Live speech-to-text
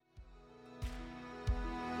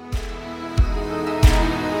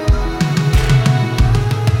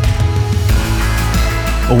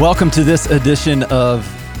Well, welcome to this edition of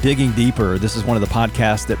Digging Deeper. This is one of the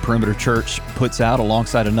podcasts that Perimeter Church puts out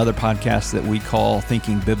alongside another podcast that we call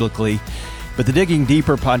Thinking Biblically. But the Digging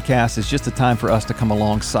Deeper podcast is just a time for us to come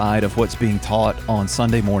alongside of what's being taught on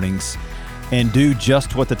Sunday mornings and do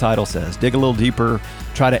just what the title says. Dig a little deeper,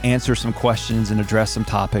 try to answer some questions and address some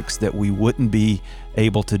topics that we wouldn't be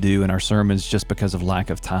able to do in our sermons just because of lack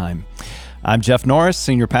of time. I'm Jeff Norris,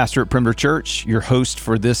 Senior Pastor at Perimeter Church, your host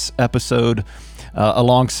for this episode.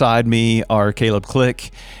 Alongside me are Caleb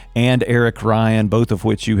Click and Eric Ryan, both of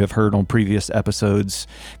which you have heard on previous episodes.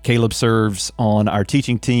 Caleb serves on our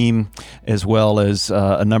teaching team as well as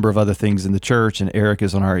a number of other things in the church, and Eric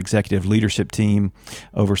is on our executive leadership team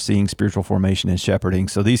overseeing spiritual formation and shepherding.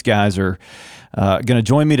 So these guys are going to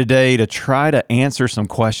join me today to try to answer some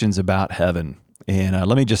questions about heaven. And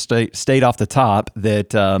let me just state off the top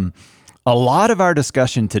that a lot of our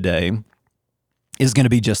discussion today is going to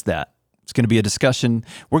be just that. It's going to be a discussion.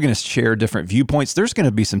 We're going to share different viewpoints. There's going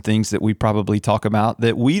to be some things that we probably talk about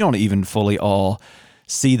that we don't even fully all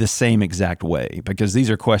see the same exact way, because these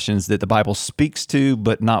are questions that the Bible speaks to,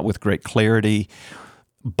 but not with great clarity.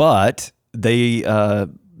 But they're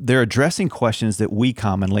addressing questions that we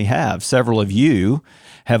commonly have. Several of you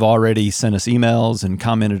have already sent us emails and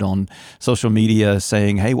commented on social media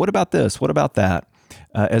saying, hey, what about this? What about that?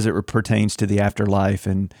 As it pertains to the afterlife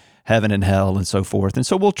and heaven and hell and so forth. And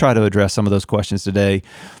so we'll try to address some of those questions today.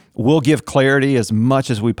 We'll give clarity as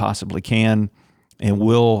much as we possibly can, and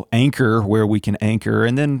we'll anchor where we can anchor,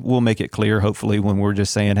 and then we'll make it clear, hopefully, when we're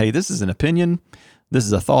just saying, hey, this is an opinion, this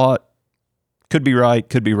is a thought, could be right,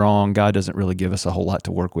 could be wrong. God doesn't really give us a whole lot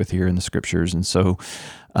to work with here in the scriptures, and so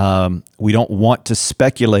we don't want to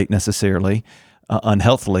speculate necessarily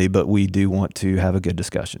unhealthily, but we do want to have a good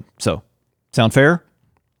discussion. So, sound fair?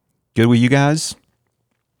 Good with you guys?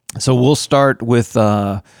 So we'll start with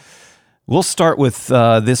this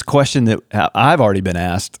question that I've already been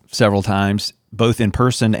asked several times, both in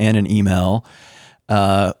person and in email,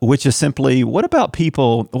 which is simply, what about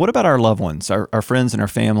people, what about our loved ones, our friends and our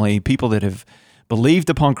family, people that have believed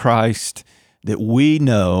upon Christ that we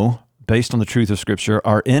know, based on the truth of Scripture,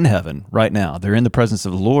 are in heaven right now. They're in the presence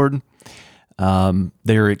of the Lord.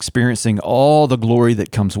 They're experiencing all the glory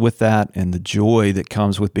that comes with that and the joy that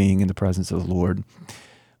comes with being in the presence of the Lord.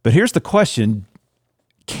 But here's the question: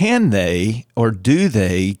 can they or do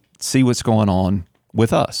they see what's going on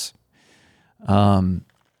with us? Are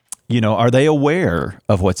they aware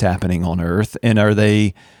of what's happening on earth, and are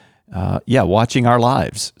they, watching our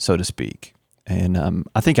lives, so to speak? And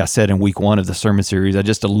I think I said in week one of the sermon series, I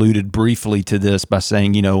just alluded briefly to this by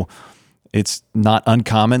saying, it's not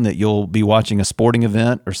uncommon that you'll be watching a sporting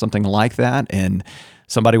event or something like that, and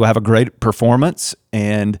somebody will have a great performance,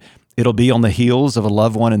 and it'll be on the heels of a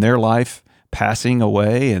loved one in their life passing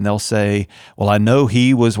away, and they'll say, well, I know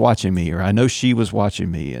he was watching me, or I know she was watching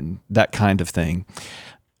me, and that kind of thing.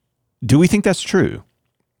 Do we think that's true?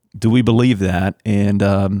 Do we believe that? And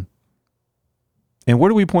where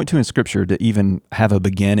do we point to in Scripture to even have a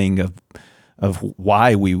beginning of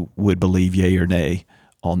why we would believe yea or nay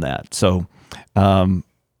on that? So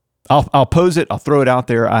I'll pose it. I'll throw it out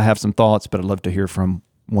there. I have some thoughts, but I'd love to hear from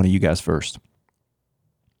one of you guys first.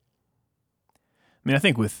 I mean, I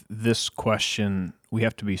think with this question, we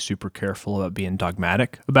have to be super careful about being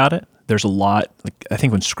dogmatic about it. There's a lot, I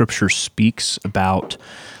think when Scripture speaks about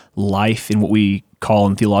life in what we call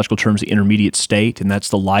in theological terms the intermediate state, and that's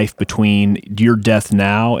the life between your death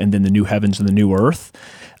now and then the new heavens and the new earth.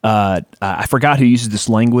 I forgot who uses this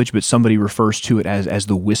language, but somebody refers to it as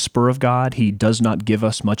the whisper of God. He does not give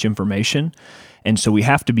us much information. And so we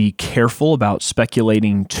have to be careful about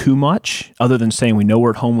speculating too much, other than saying we know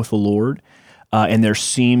we're at home with the Lord. And there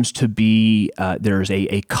seems to be there's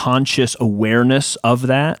a conscious awareness of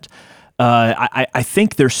that. I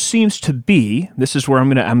think there seems to be. This is where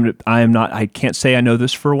I can't say I know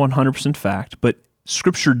this for 100% fact, but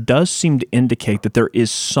Scripture does seem to indicate that there is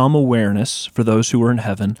some awareness for those who are in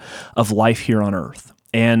heaven of life here on earth.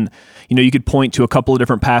 And you could point to a couple of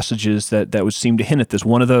different passages that would seem to hint at this.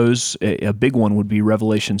 One of those, a big one, would be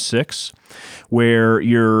Revelation 6, where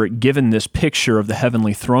you're given this picture of the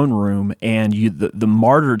heavenly throne room, and the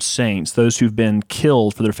martyred saints, those who've been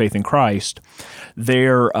killed for their faith in Christ, they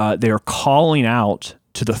are calling out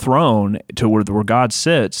to the throne, to where God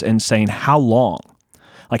sits, and saying, "How long?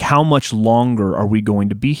 Like, how much longer are we going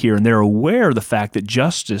to be here?" And they're aware of the fact that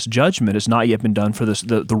judgment has not yet been done for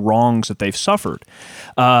the wrongs that they've suffered.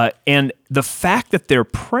 And the fact that they're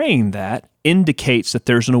praying that indicates that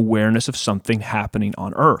there's an awareness of something happening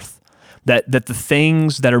on earth, that the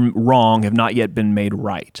things that are wrong have not yet been made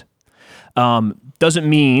right. Doesn't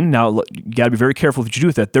mean, now you got to be very careful what you do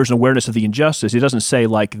with that. There's an awareness of the injustice. It doesn't say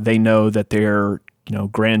like they know that their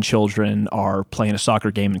grandchildren are playing a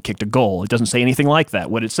soccer game and kicked a goal. It doesn't say anything like that.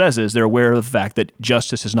 What it says is they're aware of the fact that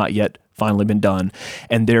justice has not yet finally been done,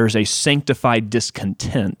 and there's a sanctified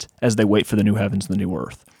discontent as they wait for the new heavens and the new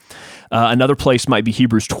earth. Another place might be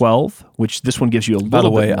Hebrews 12, which this one gives you a little bit. By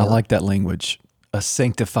the way, I like that language. A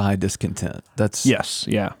sanctified discontent. That's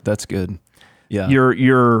good. Yeah,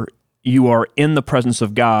 you are in the presence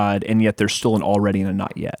of God, and yet there's still an already and a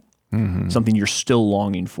not yet. Mm-hmm. Something you're still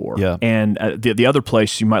longing for. Yeah. And the other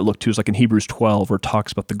place you might look to is like in Hebrews 12, where it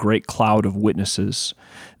talks about the great cloud of witnesses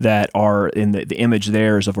that are in the image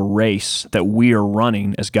there is of a race that we are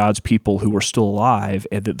running as God's people who are still alive.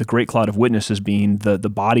 And the great cloud of witnesses being the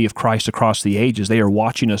body of Christ across the ages. They are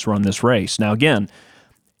watching us run this race. Now, again,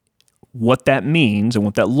 what that means and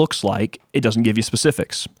what that looks like, it doesn't give you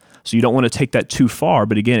specifics. So you don't want to take that too far,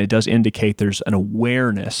 but again, it does indicate there's an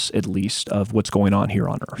awareness, at least, of what's going on here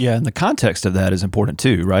on earth. Yeah, and the context of that is important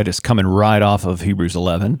too, right? It's coming right off of Hebrews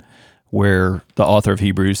 11, where the author of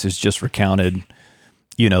Hebrews has just recounted,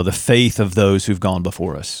 the faith of those who've gone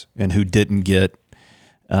before us and who didn't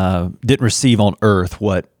receive on earth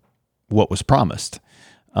what was promised.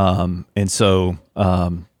 And so,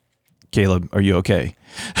 Caleb, are you okay?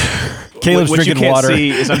 Caleb's drinking water. What you can't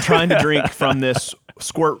see is I'm trying to drink from this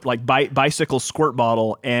bicycle squirt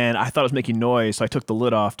bottle, and I thought it was making noise, so I took the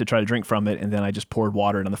lid off to try to drink from it, and then I just poured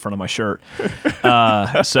water in on the front of my shirt. So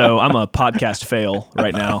I'm a podcast fail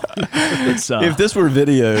right now. If this were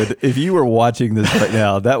videoed, if you were watching this right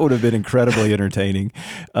now, that would have been incredibly entertaining.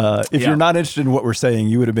 If you're not interested in what we're saying,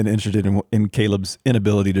 you would have been interested in Caleb's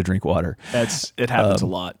inability to drink water. It happens a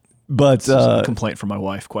lot. But it's a complaint from my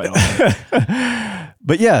wife quite often.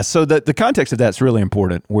 But yeah, so the context of that's really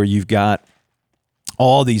important, where you've got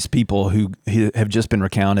all these people who have just been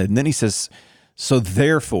recounted. And then he says, so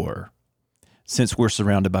therefore, since we're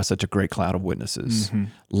surrounded by such a great cloud of witnesses,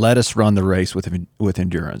 let us run the race with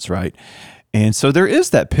endurance, right? And so there is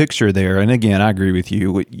that picture there. And again, I agree with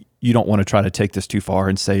you. You don't want to try to take this too far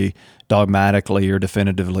and say dogmatically or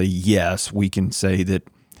definitively, yes, we can say that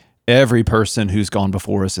every person who's gone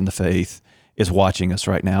before us in the faith is watching us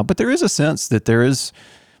right now. But there is a sense that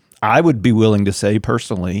I would be willing to say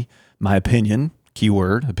personally, my opinion,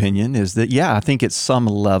 keyword opinion, is that, I think at some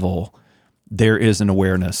level there is an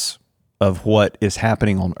awareness of what is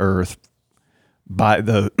happening on earth by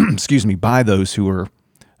by those who are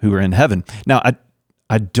in heaven. Now,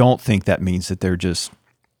 I don't think that means that they're just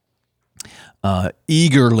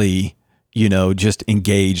eagerly, just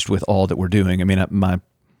engaged with all that we're doing. I mean,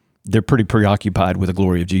 they're pretty preoccupied with the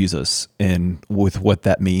glory of Jesus and with what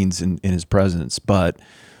that means in his presence. But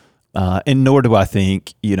and nor do I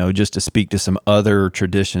think, just to speak to some other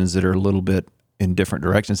traditions that are a little bit in different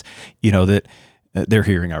directions, that they're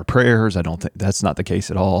hearing our prayers. I don't think that's not the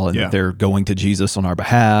case at all. And that they're going to Jesus on our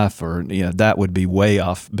behalf, or, that would be way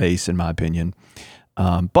off base in my opinion.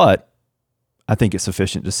 But I think it's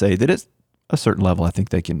sufficient to say that at a certain level, I think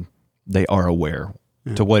they are aware.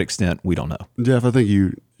 Yeah. To what extent, we don't know. Jeff, I think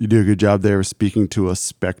you do a good job there of speaking to a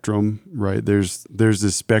spectrum, right? There's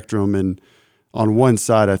this spectrum, and on one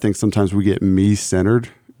side, I think sometimes we get me-centered,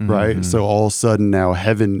 right? Mm-hmm. So all of a sudden now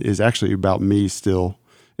heaven is actually about me still.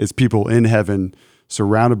 It's people in heaven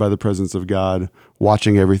surrounded by the presence of God,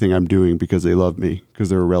 watching everything I'm doing because they love me, because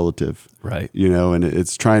they're a relative. Right. And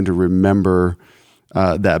it's trying to remember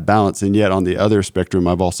that balance. And yet on the other spectrum,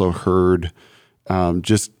 I've also heard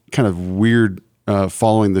just kind of weird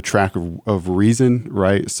following the track of reason,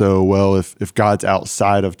 right? So, if God's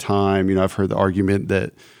outside of time, I've heard the argument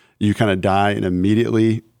that you kind of die and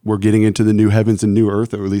immediately we're getting into the new heavens and new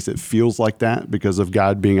earth, or at least it feels like that because of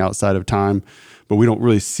God being outside of time. But we don't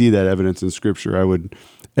really see that evidence in Scripture. I would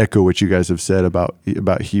echo what you guys have said about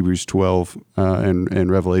Hebrews 12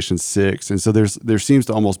 and Revelation 6. And so there seems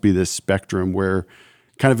to almost be this spectrum where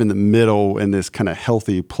kind of in the middle, in this kind of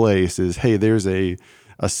healthy place, is, hey, there's a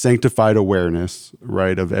sanctified awareness,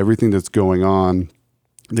 right, of everything that's going on.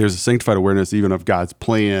 There's a sanctified awareness even of God's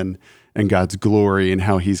plan and God's glory and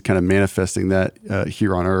how he's kind of manifesting that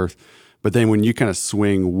here on earth. But then when you kind of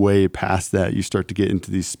swing way past that, you start to get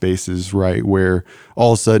into these spaces, right, where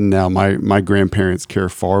all of a sudden now my grandparents care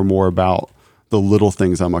far more about the little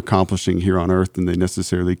things I'm accomplishing here on earth than they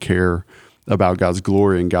necessarily care about God's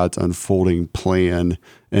glory and God's unfolding plan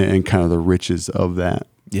and kind of the riches of that.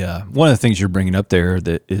 Yeah. One of the things you're bringing up there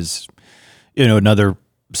that is,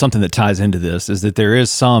 something that ties into this is that there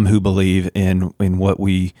is some who believe in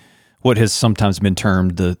what has sometimes been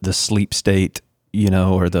termed the sleep state,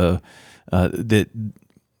 or that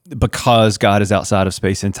because God is outside of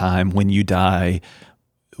space and time, when you die,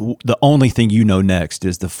 the only thing you know next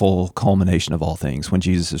is the full culmination of all things when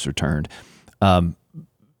Jesus is returned.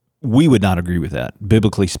 We would not agree with that.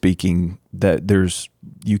 Biblically speaking, that's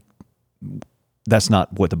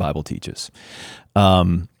not what the Bible teaches.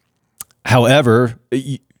 However,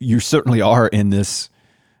 you certainly are in this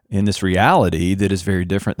reality that is very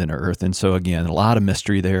different than earth. And so again, a lot of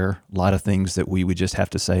mystery there, a lot of things that we would just have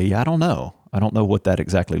to say, yeah, I don't know what that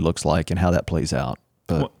exactly looks like and how that plays out.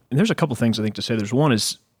 But Well, and there's a couple things I think to say. There's one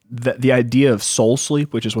is that the idea of soul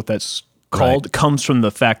sleep, which is what that's called, Right. comes from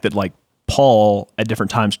the fact that like Paul at different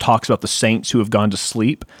times talks about the saints who have gone to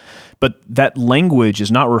sleep. But that language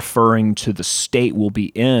is not referring to the state we'll be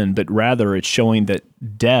in, but rather it's showing that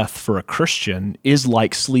death for a Christian is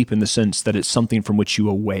like sleep in the sense that it's something from which you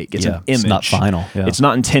awake. It's Yeah, an image. it's not final. Yeah. It's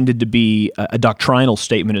not intended to be a doctrinal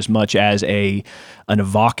statement as much as an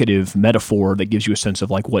evocative metaphor that gives you a sense of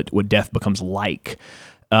like what death becomes like.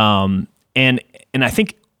 And I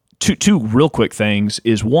think two real quick things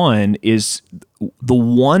is one is the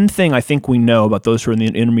one thing I think we know about those who are in the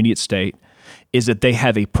intermediate state is that they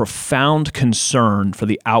have a profound concern for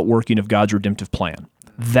the outworking of God's redemptive plan.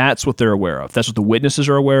 That's what they're aware of. That's what the witnesses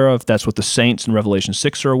are aware of. That's what the saints in Revelation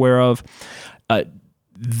 6 are aware of.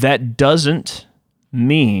 That doesn't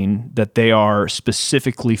mean that they are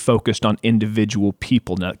specifically focused on individual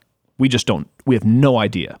people. Now, we have no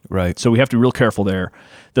idea. Right. So we have to be real careful there.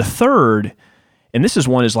 The third, and this is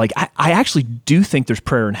one, is like, I actually do think there's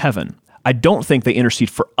prayer in heaven. I don't think they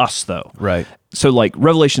intercede for us, though. Right. So like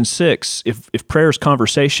Revelation 6, if prayer is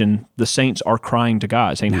conversation, the saints are crying to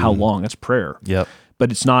God, saying, how long? That's prayer. Yep.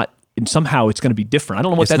 But it's not, and somehow it's going to be different. I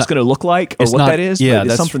don't know what It's that's not- going to look like or it's what not- that is, yeah,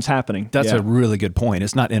 but something's happening. That's Yeah. a really good point.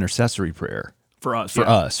 It's not intercessory prayer for us. for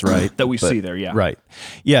us, right? That we But- see there, yeah. Right.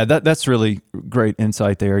 Yeah, that's really great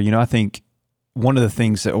insight there. I think one of the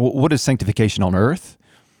things what is sanctification on earth?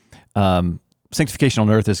 Sanctification on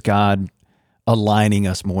earth is God aligning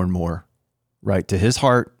us more and more, right, to his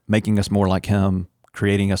heart, making us more like him,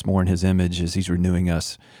 creating us more in his image as he's renewing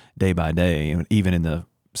us day by day. And even in the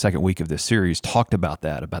second week of this series, talked about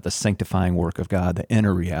that, about the sanctifying work of God, the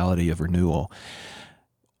inner reality of renewal.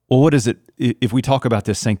 Well, what is it, if we talk about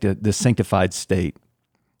this sanctified state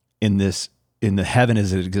in the heaven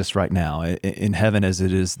as it exists right now, in heaven as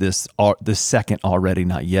it is this second already,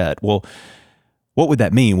 not yet? Well, what would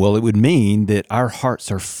that mean? Well, it would mean that our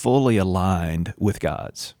hearts are fully aligned with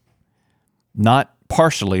God's. Not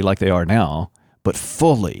partially like they are now, but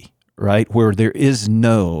fully, right? Where there is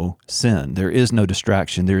no sin, there is no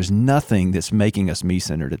distraction, there is nothing that's making us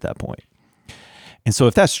me-centered at that point. And so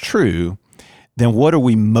if that's true, then what are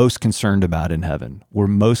we most concerned about in heaven? We're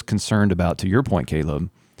most concerned about, to your point, Caleb,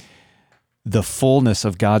 the fullness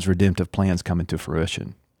of God's redemptive plans coming to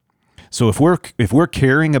fruition. So if we're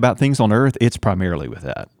caring about things on earth, it's primarily with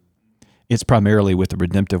that. It's primarily with the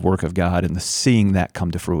redemptive work of God and the seeing that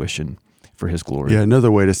come to fruition for his glory. Yeah,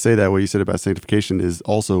 another way to say that, what you said about sanctification, is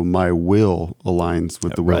also my will aligns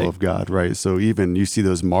with the will Right. of God, right? So even you see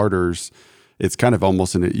those martyrs, it's kind of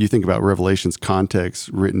almost you think about Revelation's context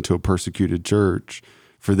written to a persecuted church,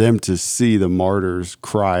 for them to see the martyrs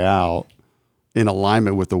cry out in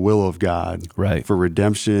alignment with the will of God, Right. for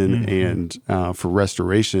redemption and for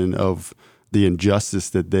restoration of the injustice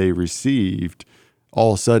that they received.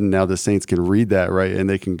 All of a sudden now the saints can read that, right? And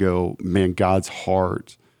they can go, man, God's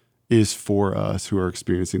heart is for us who are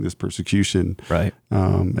experiencing this persecution. Right.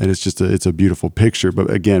 And it's just it's a beautiful picture. But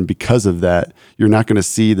again, because of that, you're not going to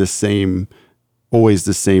see always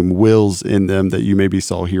the same wills in them that you maybe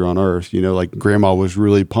saw here on earth. Like grandma was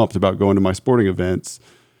really pumped about going to my sporting events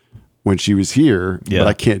when she was here, Yeah. but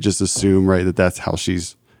I can't just assume, right, that that's how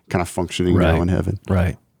she's kind of functioning now in heaven.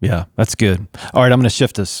 Right. Yeah, that's good. All right, I'm going to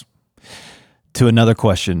shift us to another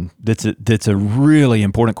question that's a really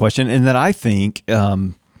important question, and that I think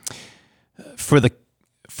for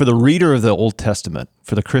the reader of the Old Testament,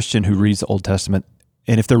 for the Christian who reads the Old Testament,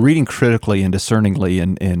 and if they're reading critically and discerningly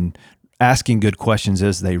and asking good questions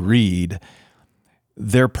as they read,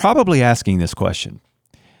 they're probably asking this question: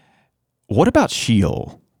 what about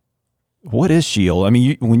Sheol? What is Sheol? I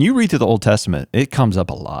mean, when you read through the Old Testament, it comes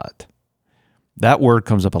up a lot. That word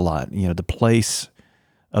comes up a lot. The place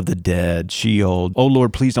of the dead, Sheol. Oh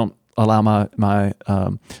Lord, please don't allow my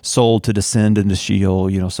soul to descend into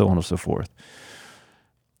Sheol. So on and so forth.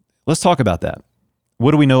 Let's talk about that.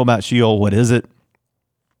 What do we know about Sheol? What is it?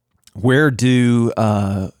 Where did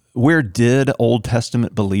Old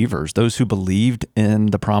Testament believers, those who believed in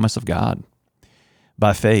the promise of God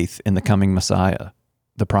by faith in the coming Messiah,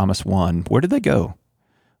 the promised one, where did they go?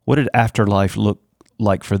 What did afterlife look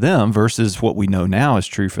like for them versus what we know now is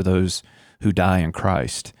true for those who die in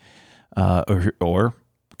Christ? Or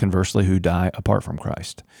conversely, who die apart from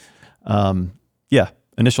Christ. Yeah,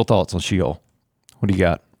 initial thoughts on Sheol. What do you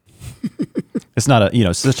got? It's not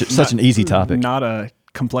such an easy topic. Not a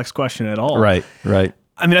complex question at all. Right.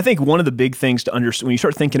 I mean, I think one of the big things to understand when you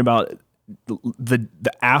start thinking about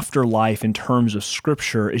the afterlife in terms of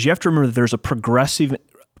Scripture is you have to remember that there's a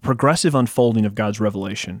progressive unfolding of God's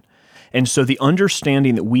revelation. And so the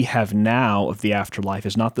understanding that we have now of the afterlife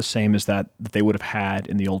is not the same as that they would have had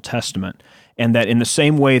in the Old Testament. And that in the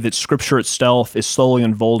same way that Scripture itself is slowly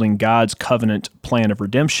unfolding God's covenant plan of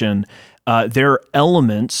redemption, there are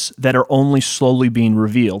elements that are only slowly being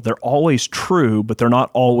revealed. They're always true, but they're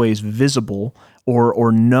not always visible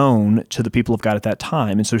or known to the people of God at that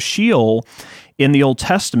time. And so Sheol, in the Old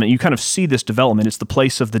Testament, you kind of see this development. It's the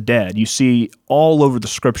place of the dead. You see all over the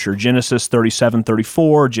Scripture, Genesis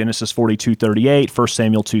 37:34, Genesis 42:38, 1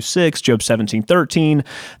 Samuel 2:6, Job 17:13.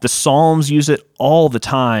 The Psalms use it all the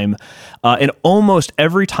time. And almost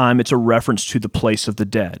every time it's a reference to the place of the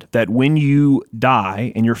dead, that when you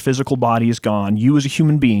die and your physical body is gone, you as a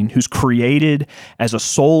human being who's created as a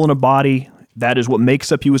soul and a body, that is what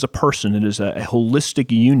makes up you as a person. It is a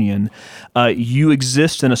holistic union. You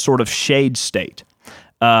exist in a sort of shade state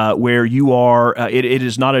where you are. It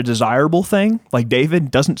is not a desirable thing. Like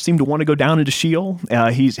David doesn't seem to want to go down into Sheol.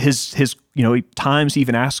 His times he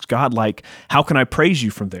even asks God, like, "How can I praise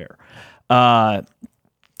you from there?"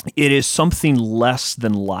 It is something less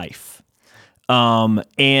than life,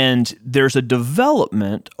 and there's a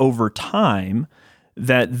development over time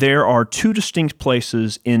that there are two distinct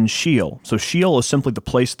places in Sheol. So Sheol is simply the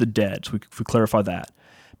place of the dead, so if we clarify that.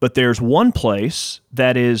 But there's one place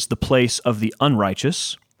that is the place of the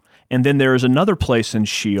unrighteous, and then there is another place in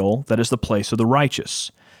Sheol that is the place of the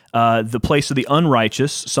righteous. The place of the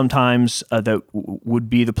unrighteous, sometimes that would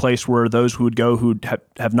be the place where those who would go who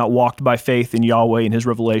have not walked by faith in Yahweh and His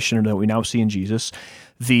revelation, or that we now see in Jesus.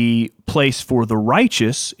 The place for the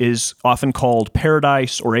righteous is often called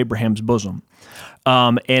paradise or Abraham's bosom.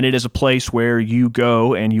 And it is a place where you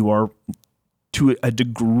go and you are, to a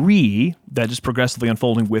degree, that is progressively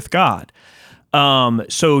unfolding with God.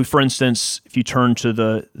 So, for instance, if you turn to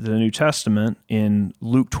the New Testament in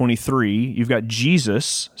Luke 23, you've got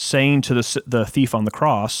Jesus saying to the thief on the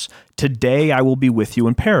cross, "Today I will be with you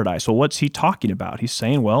in paradise." Well, what's he talking about? He's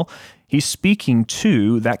saying, well, he's speaking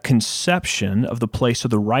to that conception of the place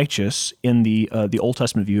of the righteous in the Old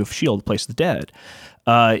Testament view of Sheol, the place of the dead.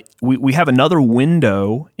 We have another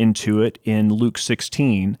window into it in Luke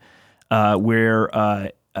 16,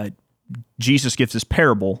 where Jesus gives this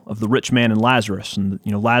parable of the rich man and Lazarus. And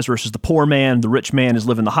Lazarus is the poor man, the rich man is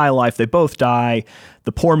living the high life. They both die.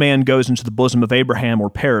 The poor man goes into the bosom of Abraham, or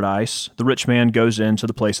paradise. The rich man goes into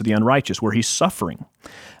the place of the unrighteous, where he's suffering.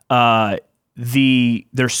 There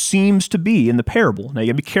seems to be in the parable. Now you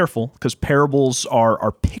got to be careful, because parables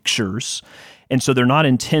are pictures. And so they're not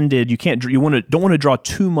intended. You don't want to draw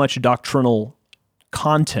too much doctrinal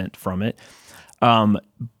content from it,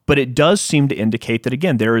 but it does seem to indicate that,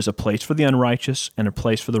 again, there is a place for the unrighteous and a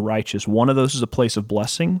place for the righteous. One of those is a place of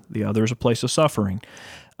blessing. The other is a place of suffering.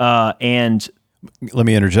 And let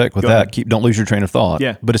me interject with that. Don't lose your train of thought.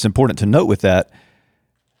 Yeah. But it's important to note with that,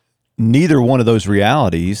 neither one of those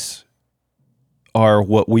realities are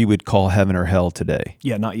what we would call heaven or hell today.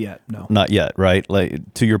 Yeah, not yet. No, not yet. Right.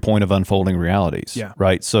 Like, to your point of unfolding realities. Yeah.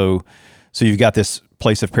 Right. So you've got this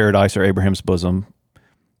place of paradise or Abraham's bosom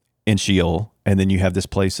in Sheol, and then you have this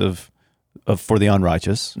place of for the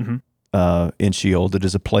unrighteous in Sheol that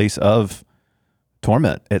is a place of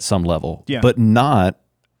torment at some level. Yeah. But not,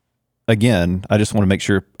 again, I just want to make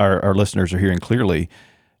sure our listeners are hearing clearly,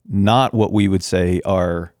 not what we would say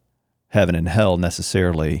are heaven and hell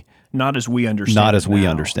necessarily. Not as we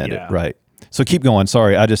understand it, right. So keep going.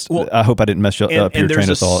 Sorry, I hope I didn't mess up your train of thought. And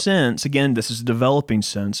there's a sense, again, this is a developing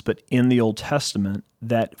sense, but in the Old Testament,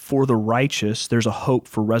 that for the righteous, there's a hope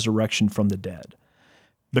for resurrection from the dead.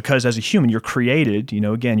 Because as a human, you're created,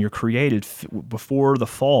 you're created before the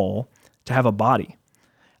fall to have a body.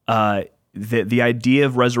 The idea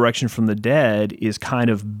of resurrection from the dead is kind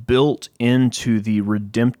of built into the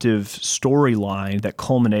redemptive storyline that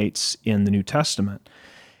culminates in the New Testament.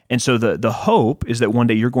 And so the hope is that one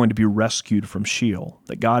day you're going to be rescued from Sheol,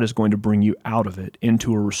 that God is going to bring you out of it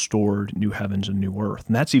into a restored new heavens and new earth.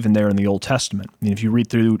 And that's even there in the Old Testament. I mean, if you read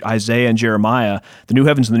through Isaiah and Jeremiah, the new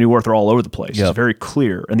heavens and the new earth are all over the place. Yep. It's very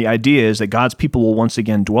clear. And the idea is that God's people will once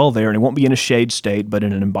again dwell there, and it won't be in a shade state, but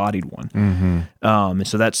in an embodied one. Mm-hmm. And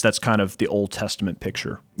so that's kind of the Old Testament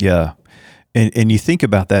picture. Yeah. And you think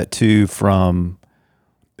about that too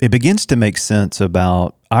it begins to make sense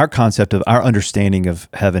about our concept of our understanding of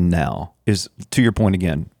heaven now is, to your point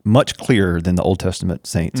again, much clearer than the Old Testament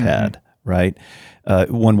saints had, right?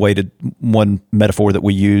 One metaphor that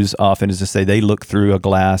we use often is to say they look through a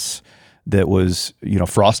glass that was,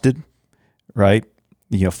 frosted, right?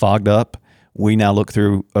 Fogged up. We now look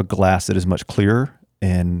through a glass that is much clearer,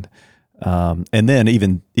 and then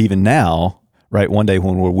even now, right? One day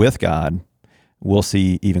when we're with God, we'll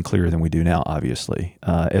see even clearer than we do now, obviously,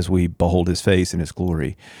 as we behold His face and His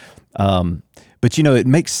glory. But it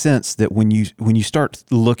makes sense that when you start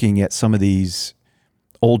looking at some of these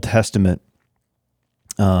Old Testament,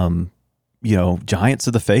 giants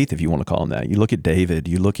of the faith, if you want to call them that, you look at David,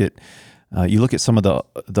 you look at some of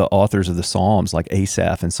the authors of the Psalms, like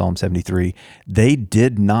Asaph in Psalm 73. They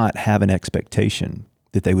did not have an expectation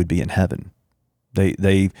that they would be in heaven.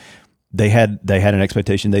 They had an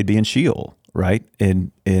expectation they'd be in Sheol, right?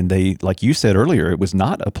 And they, like you said earlier, it was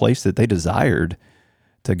not a place that they desired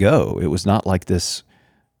to go. It was not like this,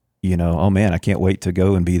 oh man, I can't wait to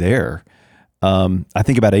go and be there. I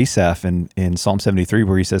think about Asaph in Psalm 73,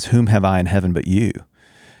 where he says, "Whom have I in heaven but you?"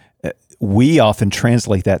 We often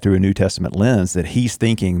translate that through a New Testament lens, that he's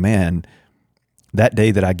thinking, man, that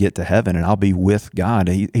day that I get to heaven and I'll be with God.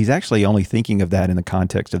 He's actually only thinking of that in the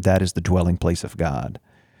context of that is the dwelling place of God.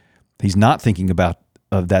 He's not thinking about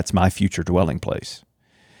that's my future dwelling place.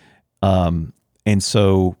 And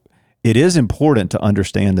so it is important to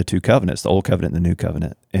understand the two covenants, the Old Covenant and the New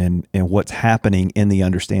Covenant, and what's happening in the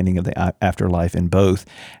understanding of the afterlife in both.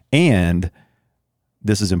 And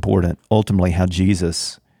this is important, ultimately how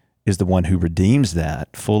Jesus is the one who redeems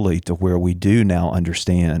that fully to where we do now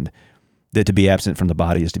understand that to be absent from the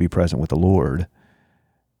body is to be present with the Lord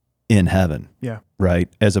in heaven. Yeah. Right?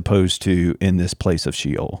 As opposed to in this place of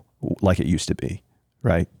Sheol, like it used to be.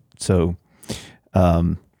 Right? So,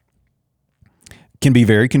 can be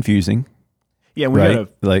very confusing. Yeah,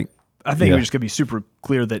 I think we're just gonna be super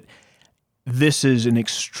clear that this is an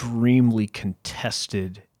extremely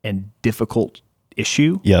contested and difficult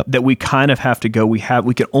issue. Yep. That we kind of have to go. We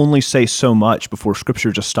can only say so much before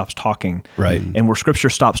Scripture just stops talking. Right. And where Scripture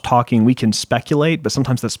stops talking, we can speculate, but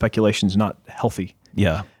sometimes that speculation is not healthy.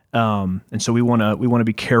 Yeah. And so we want to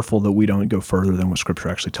be careful that we don't go further than what Scripture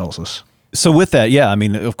actually tells us. So with that, yeah, I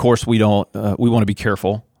mean, of course, we don't. We want to be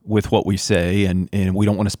careful with what we say, and we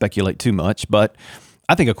don't want to speculate too much. But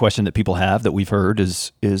I think a question that people have that we've heard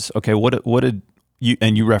is okay, what did you,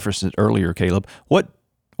 and you referenced it earlier, Caleb,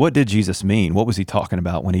 what did Jesus mean? What was he talking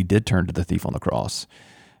about when he did turn to the thief on the cross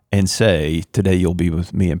and say, "Today you'll be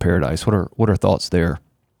with me in paradise"? What are thoughts there?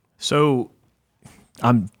 So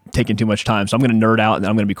I'm taking too much time, so I'm going to nerd out and then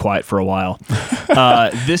I'm going to be quiet for a while.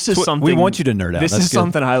 This is something we want you to nerd out. This That's is good.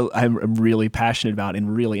 something I'm really passionate about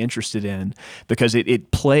and really interested in, because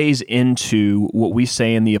it plays into what we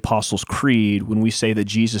say in the Apostles' Creed when we say that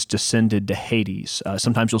Jesus descended to Hades.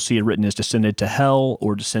 Sometimes you'll see it written as descended to hell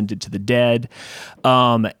or descended to the dead.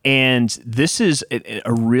 And this is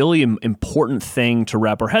a really important thing to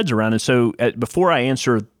wrap our heads around. And so before I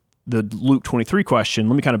answer the Luke 23 question,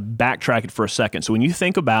 let me kind of backtrack it for a second. So when you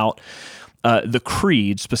think about the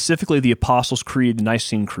creed, specifically the Apostles' Creed, the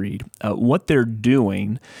Nicene Creed, what they're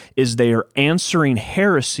doing is they are answering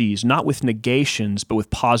heresies, not with negations, but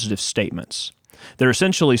with positive statements. They're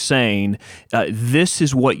essentially saying, this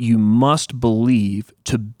is what you must believe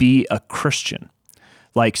to be a Christian.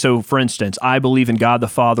 Like, so for instance, I believe in God the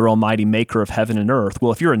Father Almighty, maker of heaven and earth.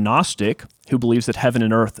 Well, if you're a Gnostic who believes that heaven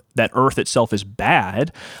and earth, that earth itself is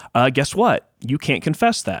bad, guess what? You can't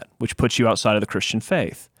confess that, which puts you outside of the Christian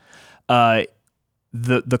faith.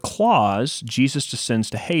 The clause, Jesus descends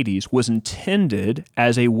to Hades, was intended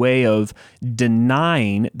as a way of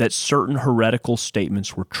denying that certain heretical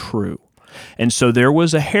statements were true. And so there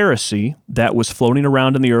was a heresy that was floating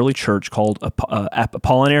around in the early church called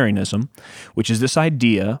Apollinarianism, which is this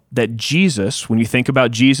idea that Jesus, when you think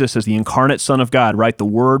about Jesus as the incarnate Son of God, right, the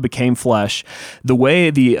Word became flesh, the way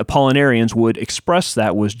the Apollinarians would express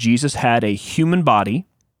that was Jesus had a human body,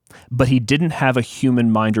 but he didn't have a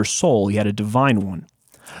human mind or soul. He had a divine one.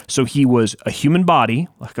 So he was a human body,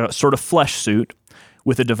 like a sort of flesh suit,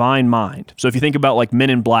 with a divine mind. So if you think about like Men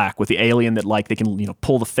in Black with the alien that like they can,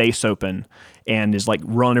 pull the face open and is like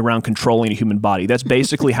running around controlling a human body. That's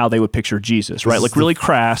basically how they would picture Jesus, right? Like really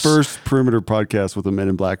crass. First Perimeter podcast with a Men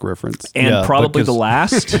in Black reference. And probably the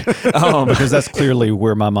last. Because that's clearly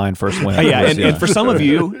where my mind first went. And for some of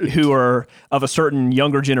you who are of a certain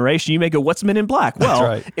younger generation, you may go, what's Men in Black?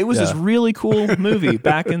 Well, it was this really cool movie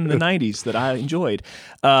back in the 90s that I enjoyed.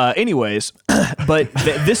 Anyways, but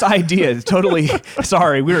this idea is totally,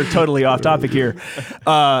 sorry, we were totally off topic here.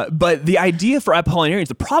 But the idea for Apollinarians,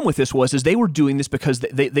 the problem with this was they were doing this because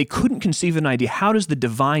they couldn't conceive an idea. How does the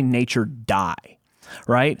divine nature die?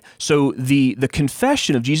 right? So the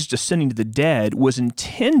confession of Jesus descending to the dead was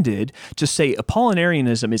intended to say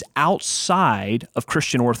Apollinarianism is outside of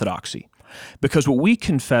Christian orthodoxy. Because what we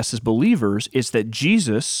confess as believers is that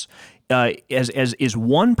Jesus is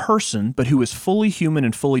one person, but who is fully human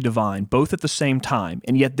and fully divine, both at the same time,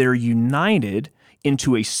 and yet they're united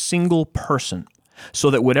into a single person, so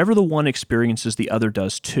that whatever the one experiences, the other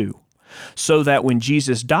does too. So that when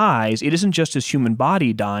Jesus dies, it isn't just his human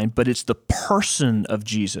body dying, but it's the person of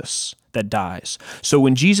Jesus that dies. So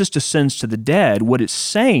when Jesus descends to the dead, what it's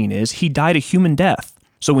saying is he died a human death.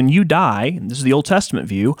 So when you die, and this is the Old Testament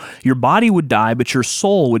view, your body would die, but your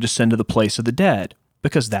soul would descend to the place of the dead,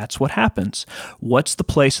 because that's what happens. What's the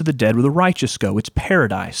place of the dead where the righteous go? It's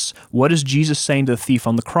paradise. What is Jesus saying to the thief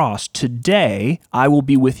on the cross? Today, I will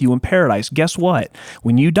be with you in paradise. Guess what?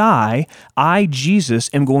 When you die, I, Jesus,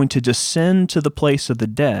 am going to descend to the place of the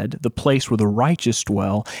dead, the place where the righteous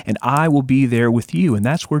dwell, and I will be there with you. And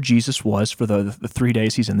that's where Jesus was for the 3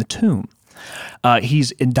 days he's in the tomb.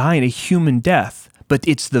 He's dying a human death. But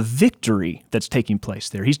it's the victory that's taking place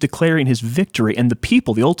there. He's declaring his victory. And the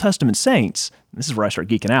people, the Old Testament saints, this is where I start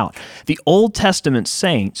geeking out, the Old Testament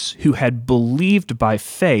saints who had believed by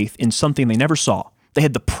faith in something they never saw. They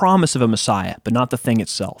had the promise of a Messiah, but not the thing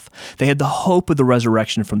itself. They had the hope of the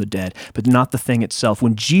resurrection from the dead, but not the thing itself.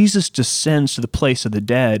 When Jesus descends to the place of the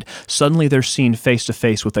dead, suddenly they're seen face to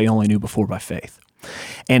face what they only knew before by faith.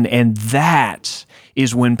 And that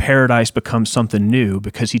is when paradise becomes something new,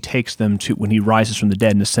 because he takes them to, when he rises from the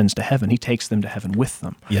dead and ascends to heaven, he takes them to heaven with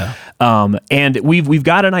them. Yeah. And we've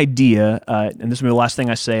got an idea, and this will be the last thing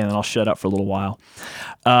I say, and then I'll shut up for a little while,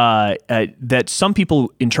 that some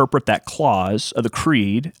people interpret that clause of the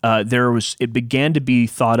creed. It began to be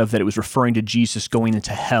thought of that it was referring to Jesus going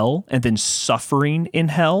into hell and then suffering in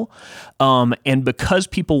hell. And because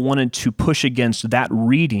people wanted to push against that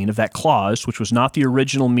reading of that clause, which was not the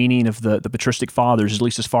original meaning of the patristic fathers, at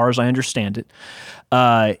least as far as I understand it,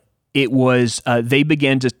 they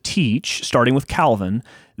began to teach, starting with Calvin,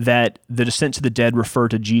 that the descent to the dead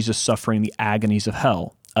referred to Jesus suffering the agonies of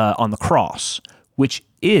hell on the cross, which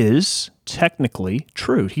is technically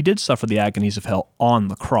true. He did suffer the agonies of hell on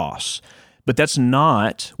the cross, but that's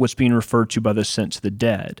not what's being referred to by the descent to the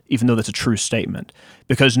dead, even though that's a true statement.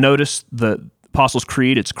 Because notice the Apostles'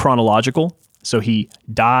 Creed, it's chronological. So he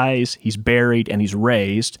dies, he's buried, and he's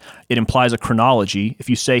raised. It implies a chronology. If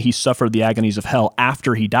you say he suffered the agonies of hell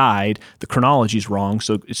after he died, the chronology is wrong,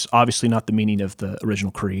 so it's obviously not the meaning of the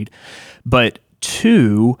original creed. But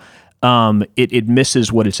two, it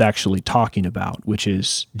misses what it's actually talking about, which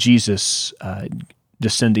is Jesus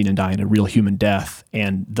descending and dying a real human death,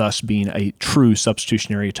 and thus being a true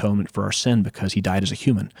substitutionary atonement for our sin because he died as a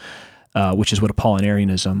human, which is what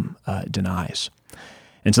Apollinarianism denies.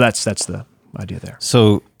 And so that's the idea there.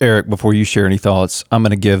 So, Eric, before you share any thoughts, I'm going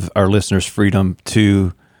to give our listeners freedom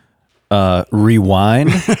to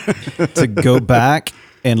rewind, to go back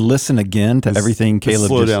and listen again to everything Caleb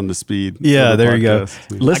slow just... down the speed. Yeah, there you go.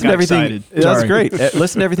 Listen to everything. Excited. That's Sorry. great.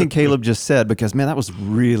 Listen to everything Caleb just said, because, man, that was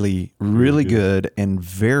really, really good and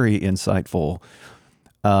very insightful,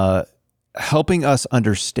 helping us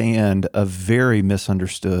understand a very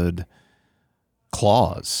misunderstood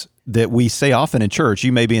clause that we say often in church.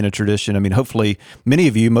 You may be in a tradition. I mean, hopefully many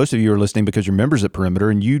of you, most of you are listening because you're members at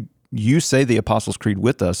Perimeter, and you say the Apostles' Creed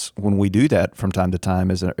with us when we do that from time to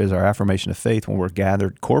time as our affirmation of faith when we're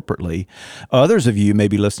gathered corporately. Others of you may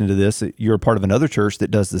be listening to this, you're a part of another church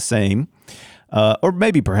that does the same, or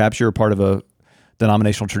maybe perhaps you're a part of a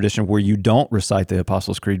denominational tradition where you don't recite the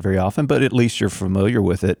Apostles' Creed very often, but at least you're familiar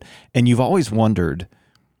with it, and you've always wondered,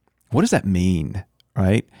 what does that mean,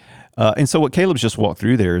 right? And so what Caleb's just walked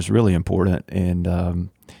through there is really important. And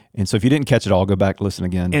so if you didn't catch it all, go back, listen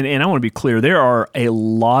again. And I want to be clear, there are a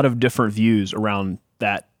lot of different views around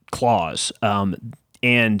that clause.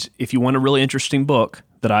 And if you want a really interesting book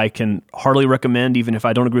that I can heartily recommend, even if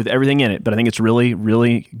I don't agree with everything in it, but I think it's really,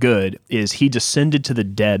 really good, is He Descended to the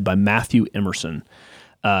Dead by Matthew Emerson.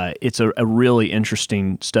 It's a really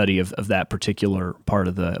interesting study of that particular part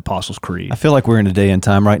of the Apostles' Creed. I feel like we're in a day and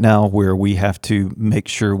time right now where we have to make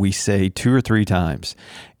sure we say 2 or 3 times,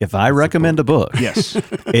 if I recommend a book, Yes.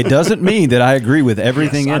 it doesn't mean that I agree with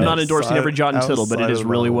everything in I'm it. not endorsing every jot and tittle, but it is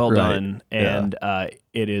really well Right. done, and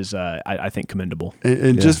it is, I think, commendable.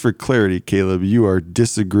 And just for clarity, Caleb, you are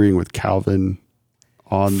disagreeing with Calvin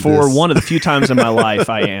on For this. one of the few times in my life,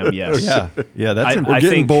 I am, yes. Yeah, that's I We're getting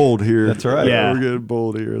think- bold here. That's right. Yeah. We're getting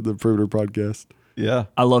bold here at the Perimeter Podcast. yeah.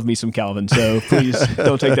 I love me some Calvin, so please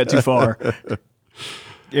don't take that too far.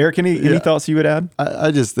 Eric, any thoughts you would add?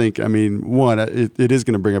 I just think, I mean, one, it is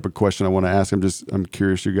going to bring up a question I want to ask. I'm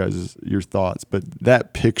curious your thoughts, but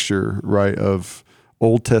that picture, right, of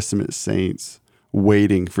Old Testament saints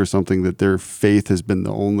waiting for something that their faith has been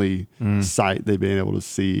the only sight they've been able to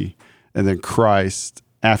see. And then Christ,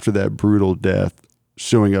 after that brutal death,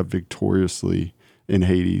 showing up victoriously in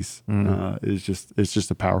Hades it's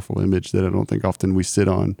just a powerful image that I don't think often we sit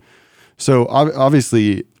on. So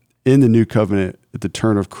obviously in the new covenant, at the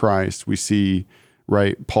turn of Christ, we see,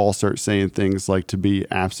 right, Paul starts saying things like to be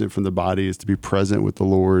absent from the body is to be present with the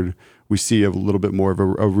Lord. We see a little bit more of a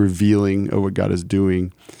revealing of what God is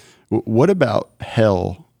doing. What about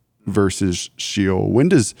hell versus Sheol? When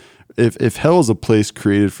does, if hell is a place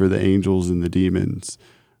created for the angels and the demons,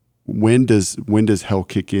 when does hell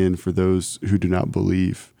kick in for those who do not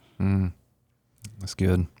believe? That's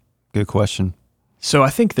good. Good question. So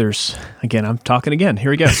I think there's, again, I'm talking again.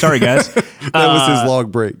 Here we go. Sorry, guys. That was his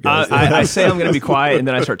long break, guys. I say I'm going to be quiet, and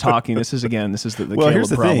then I start talking. This is the well, Caleb here's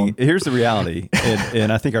the problem. thing. Here's the reality,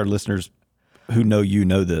 and I think our listeners who know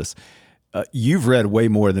this. You've read way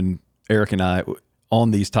more than Eric and I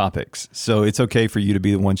on these topics, so it's okay for you to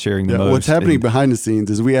be the one sharing the most. What's happening behind the scenes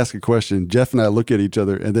is we ask a question, Jeff and I look at each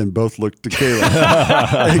other, and then both look to Caleb.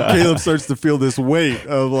 And Caleb starts to feel this weight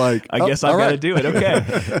of like, I guess I've got to do it.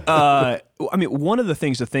 Okay. I mean, one of the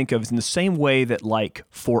things to think of is in the same way that, like,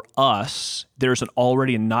 for us, there's an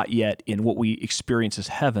already and not yet in what we experience as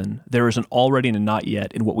heaven, there is an already and a not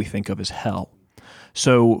yet in what we think of as hell.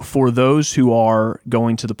 So for those who are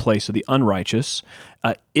going to the place of the unrighteous,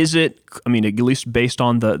 is it, I mean, at least based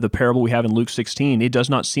on the parable we have in Luke 16, it does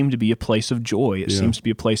not seem to be a place of joy. It seems to be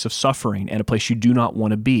a place of suffering and a place you do not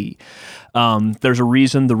want to be. There's a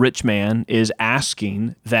reason the rich man is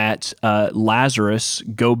asking that Lazarus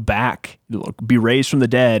go back, be raised from the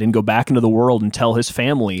dead and go back into the world and tell his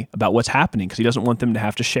family about what's happening, because he doesn't want them to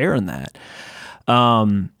have to share in that.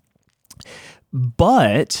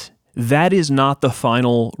 But that is not the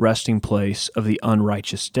final resting place of the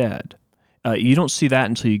unrighteous dead. You don't see that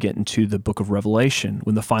until you get into the book of Revelation,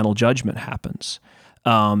 when the final judgment happens.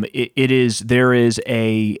 There is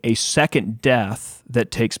a second death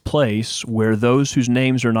that takes place where those whose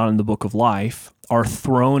names are not in the book of life are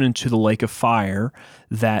thrown into the lake of fire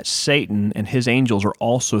that Satan and his angels are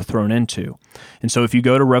also thrown into. And so if you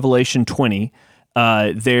go to Revelation 20,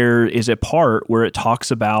 there is a part where it talks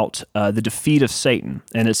about the defeat of Satan.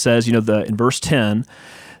 And it says, in verse 10,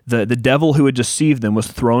 the devil who had deceived them was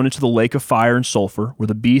thrown into the lake of fire and sulfur, where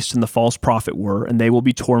the beast and the false prophet were, and they will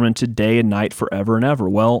be tormented day and night forever and ever.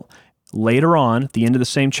 Well, later on, at the end of the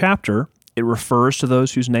same chapter, it refers to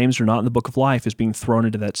those whose names are not in the book of life as being thrown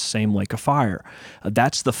into that same lake of fire.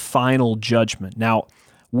 That's the final judgment. Now,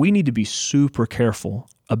 we need to be super careful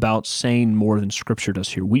about saying more than Scripture does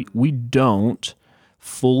here. We don't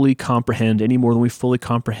fully comprehend any more than we fully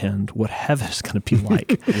comprehend what heaven is going to be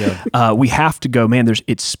like. We have to go, man,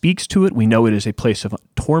 it speaks to it. We know it is a place of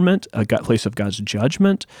torment, a place of God's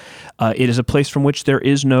judgment. It is a place from which there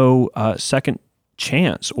is no second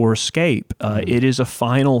chance or escape. It is a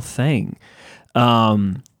final thing.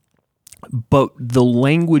 But the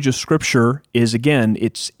language of Scripture is, again,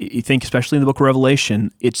 you think, especially in the book of Revelation,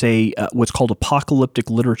 it's what's called apocalyptic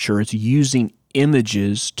literature. It's using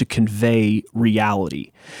images to convey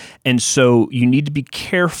reality. And so you need to be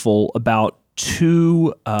careful about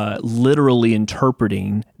too literally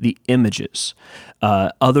interpreting the images,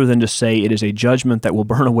 other than to say it is a judgment that will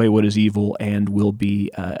burn away what is evil and will be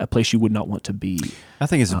a place you would not want to be. I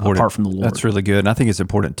think it's important. Apart from the Lord. That's really good. And I think it's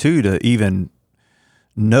important, too, to even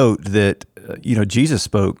note that, Jesus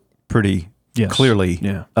spoke pretty clearly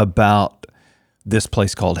about this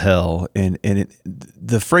place called hell, and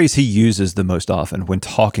the phrase he uses the most often when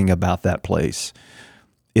talking about that place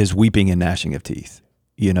is weeping and gnashing of teeth.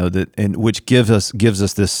 Which gives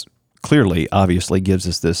us this, clearly, obviously gives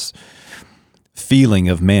us this feeling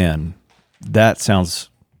of, man, that sounds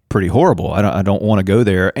pretty horrible. I don't want to go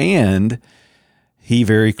there. And he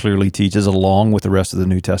very clearly teaches, along with the rest of the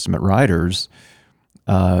New Testament writers,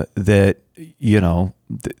 that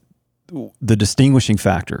the distinguishing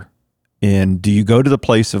factor. And do you go to the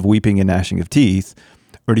place of weeping and gnashing of teeth,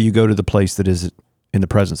 or do you go to the place that is in the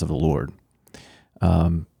presence of the Lord?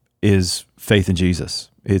 Is faith in Jesus.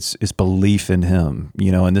 It's belief in Him,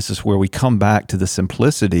 and this is where we come back to the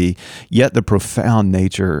simplicity, yet the profound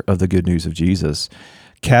nature of the good news of Jesus,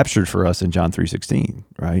 captured for us in John 3:16,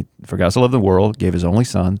 right? For God so loved the world, gave His only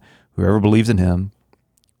Son, whoever believes in Him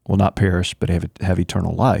will not perish, but have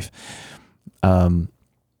eternal life. And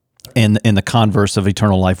the converse of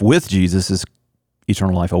eternal life with Jesus is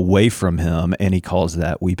eternal life away from Him, and He calls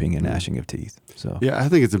that weeping and gnashing of teeth. So yeah, I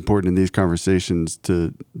think it's important in these conversations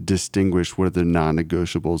to distinguish what are the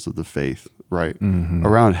non-negotiables of the faith, right?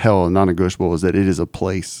 Around hell, non-negotiable is that it is a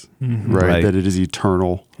place, right? That it is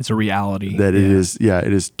eternal. It's a reality. That it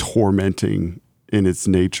is tormenting in its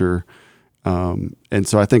nature. And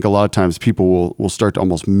so I think a lot of times people will start to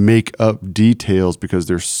almost make up details because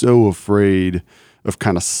they're so afraid of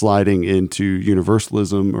kind of sliding into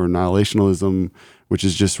universalism or annihilationism, which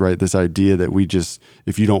is just, right, this idea that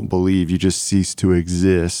if you don't believe, you just cease to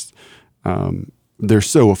exist. They're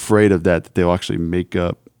so afraid of that they'll actually make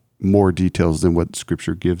up more details than what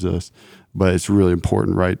Scripture gives us. But it's really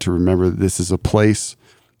important, right, to remember that this is a place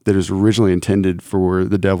that is originally intended for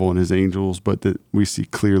the devil and his angels, but that we see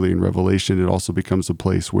clearly in Revelation, it also becomes a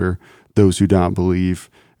place where those who don't believe,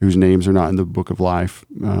 whose names are not in the book of life,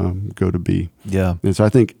 go to be. Yeah. And so I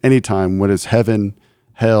think anytime when it's heaven,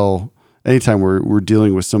 hell, anytime we're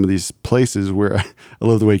dealing with some of these places where I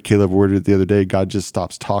love the way Caleb worded it the other day, God just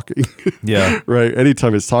stops talking. Yeah. Right.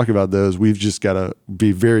 Anytime it's talking about those, we've just got to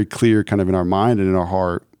be very clear kind of in our mind and in our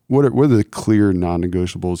heart. What are the clear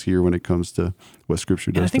non-negotiables here when it comes to what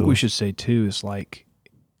Scripture does? And I think we should say too is like,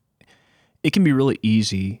 it can be really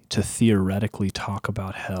easy to theoretically talk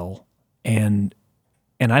about hell, and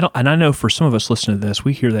I know for some of us listening to this,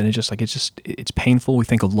 we hear that and it's painful. We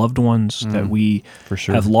think of loved ones that we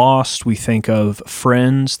have lost. We think of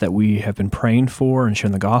friends that we have been praying for and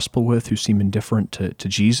sharing the gospel with who seem indifferent to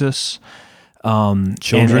Jesus.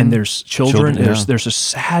 Children, and there's children. There's a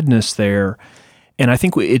sadness there. And I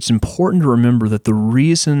think it's important to remember that the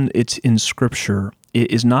reason it's in Scripture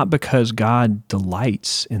is not because God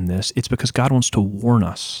delights in this. It's because God wants to warn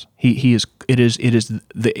us. It's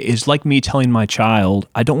like me telling my child,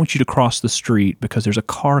 I don't want you to cross the street because there's a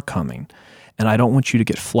car coming, and I don't want you to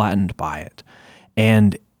get flattened by it.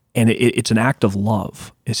 And it's an act of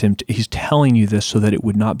love. He's telling you this so that it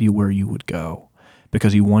would not be where you would go,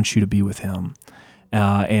 because he wants you to be with him.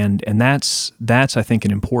 And that's I think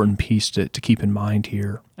an important piece to keep in mind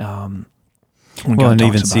here. And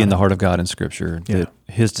even seeing the heart of God in Scripture, that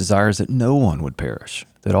His desire is that no one would perish,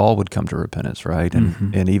 that all would come to repentance, right?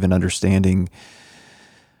 And even understanding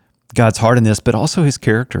God's heart in this, but also His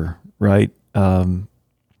character, right? That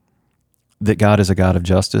God is a God of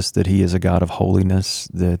justice, that He is a God of holiness,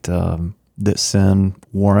 that sin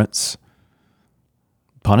warrants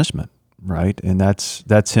punishment. Right, and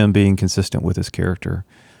that's Him being consistent with His character.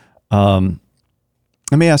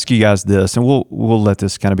 Let me ask you guys this, and we'll let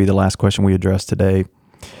this kind of be the last question we address today.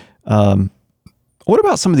 What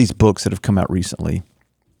about some of these books that have come out recently?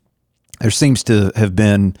 There seems to have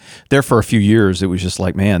been there for a few years. It was just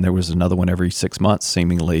like, man, there was another one every 6 months,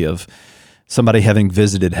 seemingly, of somebody having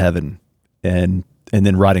visited heaven and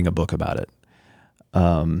then writing a book about it.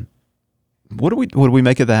 What do we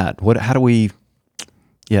make of that? How do we?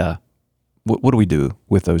 Yeah. What do we do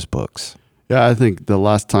with those books? Yeah, I think the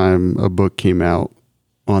last time a book came out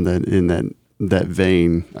in that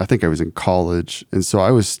vein, I think I was in college, and so I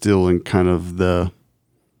was still in kind of the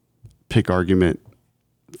pick argument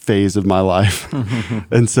phase of my life.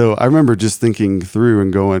 And so I remember just thinking through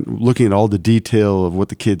and looking at all the detail of what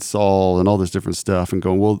the kids saw and all this different stuff and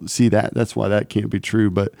going, well, see, that's why that can't be true.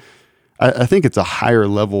 But I think it's a higher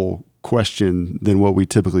level question than what we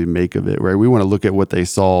typically make of it, right? We want to look at what they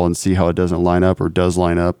saw and see how it doesn't line up or does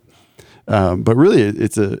line up. But really,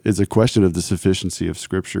 it's a question of the sufficiency of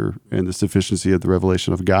Scripture and the sufficiency of the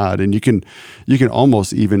revelation of God. And you can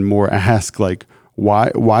almost even more ask, like,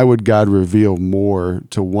 why would God reveal more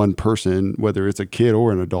to one person, whether it's a kid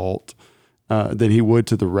or an adult, than He would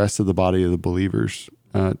to the rest of the body of the believers?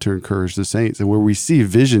 To encourage the saints. And where we see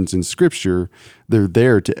visions in Scripture, they're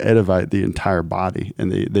there to edify the entire body,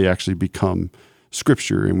 and they actually become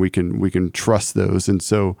Scripture, and we can trust those. And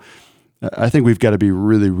so I think we've got to be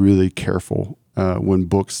really, really careful when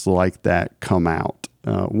books like that come out.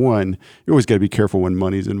 One, you always got to be careful when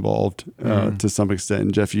money's involved to some extent.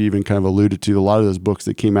 And Jeff, you even kind of alluded to a lot of those books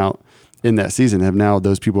that came out in that season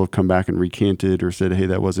those people have come back and recanted or said, hey,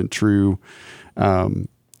 that wasn't true.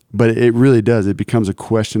 But it really does. It becomes a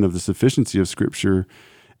question of the sufficiency of Scripture,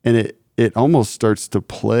 and it almost starts to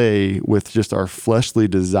play with just our fleshly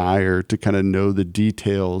desire to kind of know the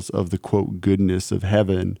details of the, quote, goodness of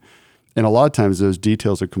heaven. And a lot of times those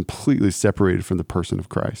details are completely separated from the person of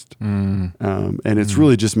Christ. And it's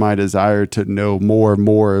really just my desire to know more and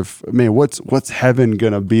more of, man, what's heaven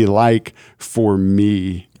going to be like for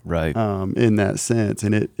me? Right. In that sense.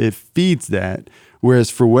 And it feeds that.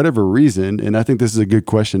 Whereas for whatever reason, and I think this is a good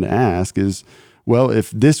question to ask, is, well,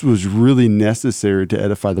 if this was really necessary to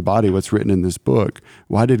edify the body, what's written in this book,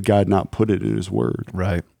 why did God not put it in His Word?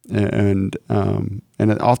 Right. And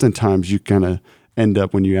oftentimes you kind of end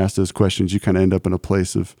up, when you ask those questions, you kind of end up in a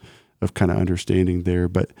place of kind of understanding there.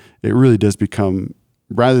 But it really does become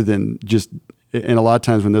rather than just, and a lot of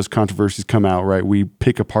times when those controversies come out, right, we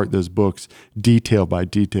pick apart those books detail by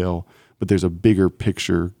detail, but there's a bigger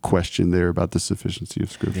picture question there about the sufficiency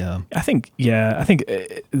of Scripture. Yeah. I think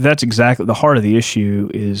that's exactly the heart of the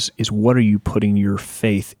issue is what are you putting your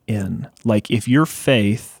faith in? Like, if your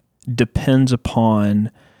faith depends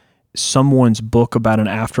upon someone's book about an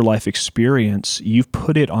afterlife experience, you've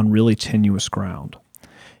put it on really tenuous ground.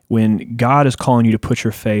 When God is calling you to put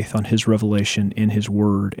your faith on His revelation in His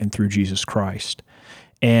Word and through Jesus Christ.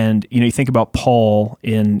 And you think about Paul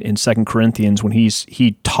in 2 Corinthians when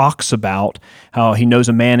he talks about how he knows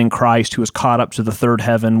a man in Christ who is caught up to the third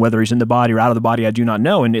heaven, whether he's in the body or out of the body, I do not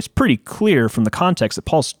know. And it's pretty clear from the context that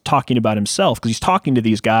Paul's talking about himself, because he's talking to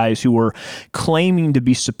these guys who were claiming to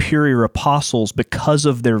be superior apostles because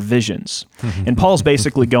of their visions. And Paul's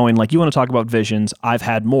basically going like, you want to talk about visions? I've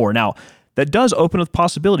had more. Now, that does open up the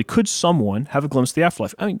possibility. Could someone have a glimpse of the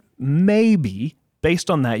afterlife? I mean, maybe.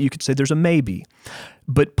 Based on that, you could say there's a maybe.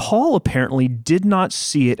 But Paul apparently did not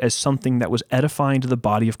see it as something that was edifying to the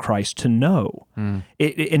body of Christ to know.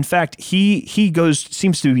 In fact, he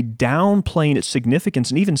seems to be downplaying its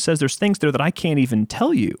significance and even says there's things there that I can't even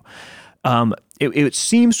tell you. It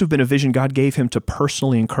seems to have been a vision God gave him to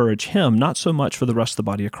personally encourage him, not so much for the rest of the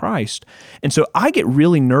body of Christ. And so I get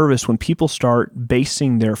really nervous when people start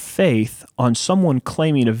basing their faith on someone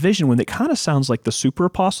claiming a vision when it kind of sounds like the super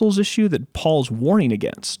apostles issue that Paul's warning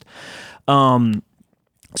against.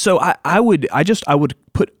 So I would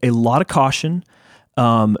put a lot of caution.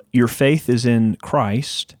 Your faith is in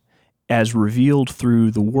Christ as revealed through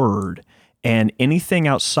the Word, and anything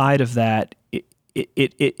outside of that,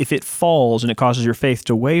 if it falls and it causes your faith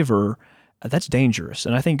to waver, that's dangerous.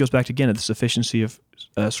 And I think it goes back again to the sufficiency of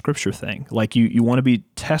Scripture thing. Like you want to be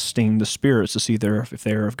testing the spirits to see if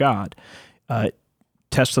they're of God.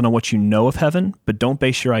 Test them on what you know of heaven, but don't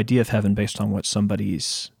base your idea of heaven based on what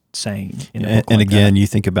somebody's saying in a book And like again, that. you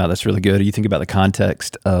think about, that's really good. You think about the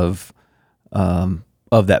context of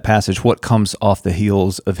that passage. What comes off the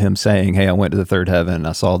heels of him saying, "Hey, I went to the third heaven,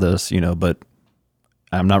 I saw this," but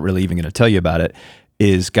I'm not really even going to tell you about it,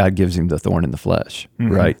 is God gives him the thorn in the flesh,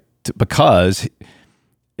 right? Because,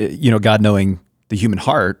 God knowing the human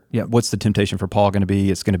heart, what's the temptation for Paul going to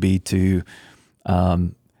be? It's going to be to,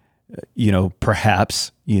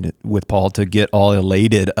 perhaps, with Paul, to get all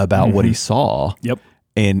elated about what he saw. Yep.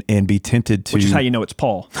 And be tempted to... Which is how you know it's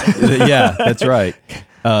Paul. Yeah, that's right.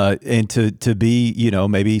 And to be,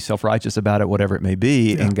 maybe self-righteous about it, whatever it may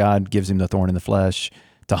be, and God gives him the thorn in the flesh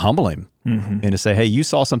to humble him and to say, hey, you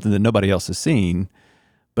saw something that nobody else has seen,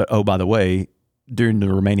 but oh, by the way, during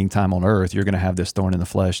the remaining time on earth, you're going to have this thorn in the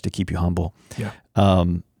flesh to keep you humble. Yeah.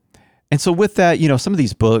 And so with that, some of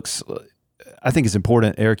these books, I think it's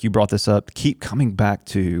important, Eric, you brought this up, keep coming back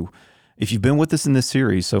to, if you've been with us in this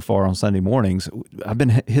series so far on Sunday mornings, I've been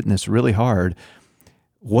hitting this really hard.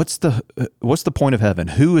 What's the point of heaven?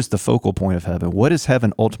 Who is the focal point of heaven? What is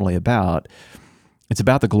heaven ultimately about? It's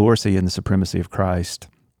about the glory and the supremacy of Christ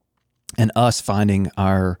and us finding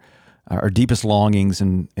our deepest longings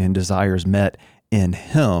and desires met in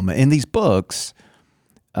Him. In these books,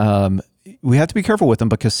 we have to be careful with them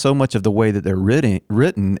because so much of the way that they're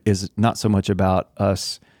written is not so much about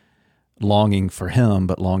us longing for Him,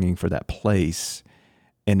 but longing for that place,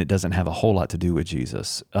 and it doesn't have a whole lot to do with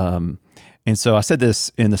Jesus. And so I said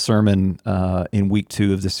this in the sermon in week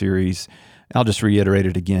 2 of the series. I'll just reiterate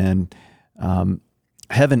it again.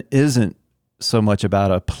 Heaven isn't so much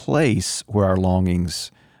about a place where our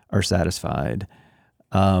longings are satisfied,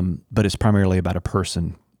 but it's primarily about a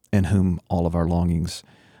person in whom all of our longings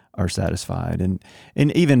are satisfied. And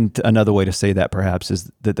even another way to say that perhaps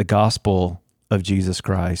is that the gospel of Jesus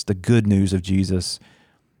Christ, the good news of Jesus,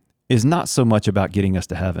 is not so much about getting us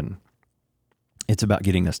to heaven. It's about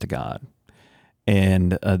getting us to God.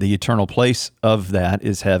 And the eternal place of that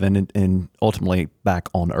is heaven and ultimately back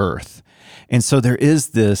on earth. And so there is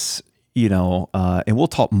this, and we'll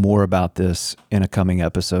talk more about this in a coming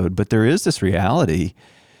episode, but there is this reality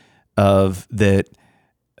of that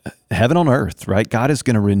heaven on earth, right? God is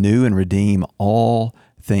going to renew and redeem all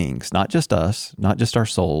things, not just us, not just our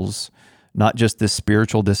souls, not just this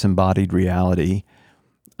spiritual disembodied reality,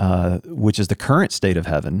 which is the current state of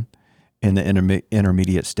heaven in the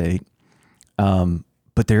intermediate state.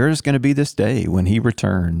 But there is going to be this day when He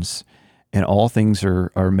returns and all things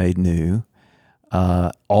are made new.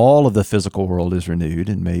 All of the physical world is renewed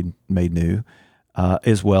and made new,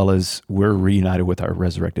 as well as we're reunited with our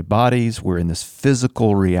resurrected bodies. We're in this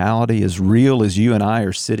physical reality, as real as you and I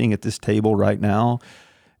are sitting at this table right now.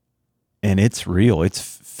 And it's real. It's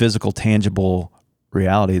physical, tangible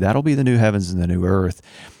reality. That'll be the new heavens and the new earth.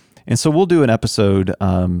 And so we'll do an episode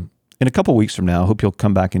in a couple weeks from now, I hope you'll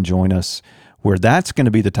come back and join us where that's going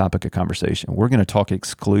to be the topic of conversation. We're going to talk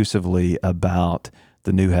exclusively about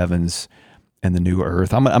the new heavens and the new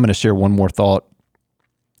earth. I'm going to share one more thought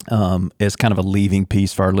as kind of a leaving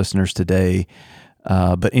piece for our listeners today.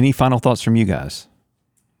 But any final thoughts from you guys?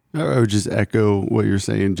 I would just echo what you're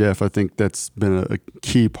saying, Jeff. I think that's been a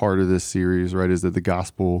key part of this series, right? Is that the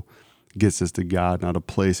gospel gets us to God, not a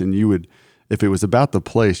place. And you would, if it was about the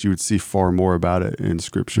place, you would see far more about it in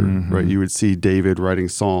Scripture, right? You would see David writing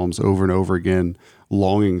Psalms over and over again,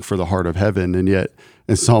 longing for the heart of heaven. And yet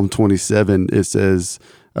in Psalm 27, it says,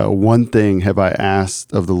 one thing have I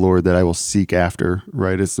asked of the Lord that I will seek after,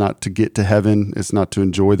 right? It's not to get to heaven. It's not to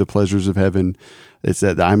enjoy the pleasures of heaven. It's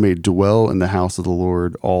that I may dwell in the house of the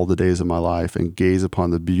Lord all the days of my life and gaze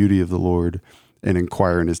upon the beauty of the Lord and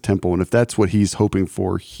inquire in his temple. And if that's what he's hoping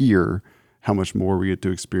for here, how much more we get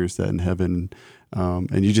to experience that in heaven.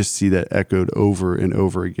 And you just see that echoed over and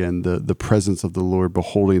over again, the presence of the Lord,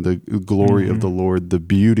 beholding the glory of the Lord, the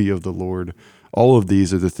beauty of the Lord. All of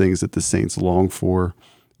these are the things that the saints long for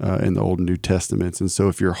in the Old and New Testaments. And so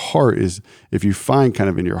if you find kind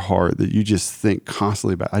of in your heart that you just think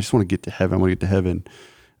constantly about, I just want to get to heaven, I want to get to heaven,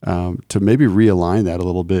 to maybe realign that a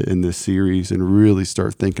little bit in this series and really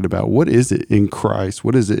start thinking about what is it in Christ,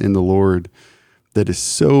 what is it in the Lord that is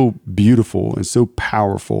so beautiful and so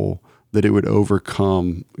powerful that it would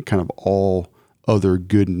overcome kind of all other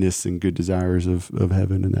goodness and good desires of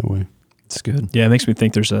heaven in that way. It's good. Yeah, it makes me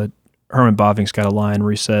think Herman Bavinck's got a line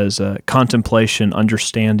where he says, contemplation,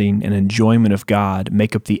 understanding, and enjoyment of God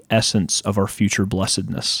make up the essence of our future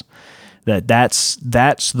blessedness. That's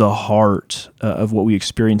the heart of what we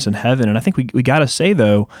experience in heaven. And I think we got to say,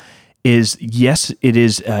 though, is yes, it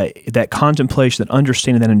is that contemplation, that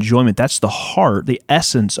understanding, that enjoyment, that's the heart, the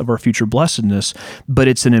essence of our future blessedness, but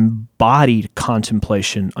it's an embodied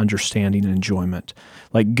contemplation, understanding, and enjoyment.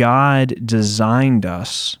 Like God designed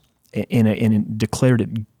us and declared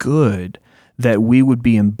it good that we would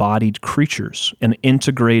be embodied creatures, an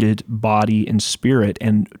integrated body and spirit,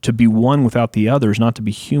 and to be one without the other is not to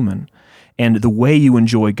be human. And the way you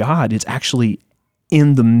enjoy God is actually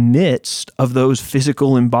in the midst of those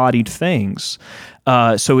physical embodied things.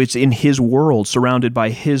 So it's in his world, surrounded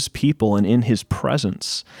by his people and in his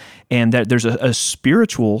presence. And that there's a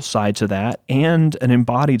spiritual side to that and an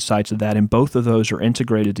embodied side to that, and both of those are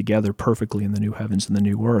integrated together perfectly in the new heavens and the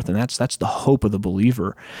new earth. And that's the hope of the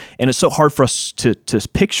believer. And it's so hard for us to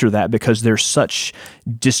picture that because there's such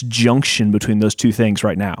disjunction between those two things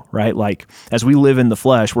right now, right? Like as we live in the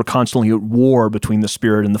flesh, we're constantly at war between the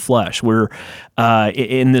spirit and the flesh. We're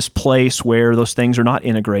in this place where those things are not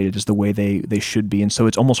integrated as the way they should be. And so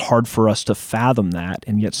it's almost hard for us to fathom that,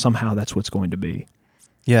 and yet somehow that's what's going to be.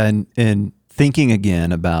 Yeah, and thinking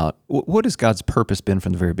again about what has God's purpose been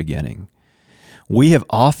from the very beginning? We have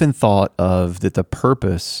often thought of that the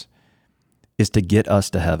purpose is to get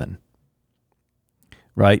us to heaven,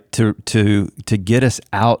 right? To get us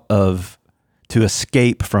to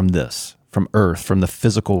escape from this, from earth, from the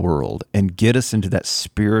physical world, and get us into that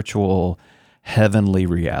spiritual, heavenly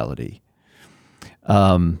reality.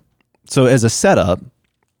 So as a setup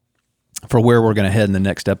for where we're going to head in the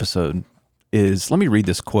next episode, let me read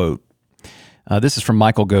this quote. This is from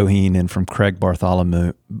Michael Goheen and from Craig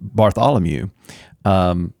Bartholomew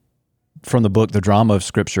from the book, The Drama of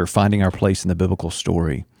Scripture, Finding Our Place in the Biblical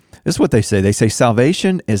Story. This is what they say. They say,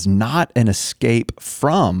 salvation is not an escape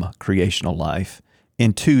from creational life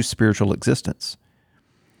into spiritual existence.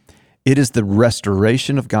 It is the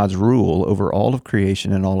restoration of God's rule over all of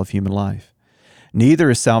creation and all of human life. Neither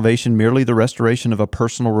is salvation merely the restoration of a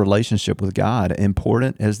personal relationship with God,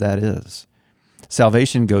 important as that is.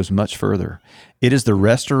 Salvation goes much further. It is the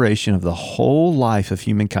restoration of the whole life of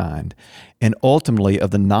humankind and ultimately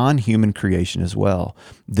of the non-human creation as well.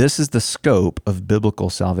 This is the scope of biblical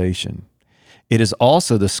salvation. It is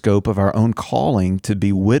also the scope of our own calling to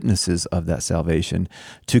be witnesses of that salvation,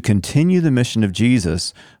 to continue the mission of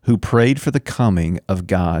Jesus, who prayed for the coming of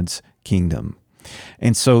God's kingdom.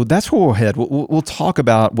 And so that's where we'll head. We'll talk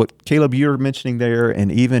about what, Caleb, you're mentioning there,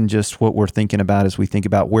 and even just what we're thinking about as we think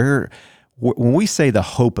about when we say the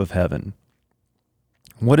hope of heaven,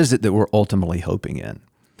 what is it that we're ultimately hoping in?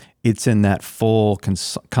 It's in that full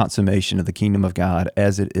consummation of the kingdom of God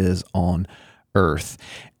as it is on earth.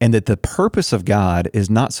 And that the purpose of God is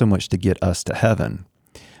not so much to get us to heaven,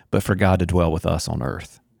 but for God to dwell with us on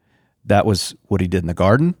earth. That was what he did in the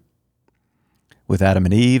garden with Adam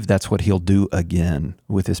and Eve. That's what he'll do again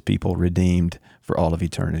with his people redeemed for all of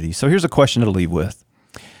eternity. So here's a question to leave with.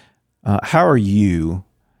 How are you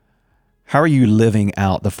living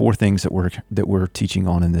out the four things that we're teaching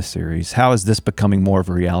on in this series? How is this becoming more of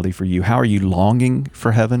a reality for you? How are you longing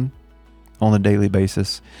for heaven? on a daily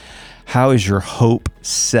basis? How is your hope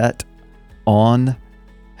set on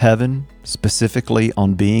heaven, specifically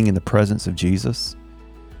on being in the presence of Jesus?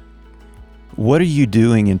 What are you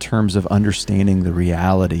doing in terms of understanding the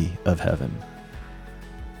reality of heaven?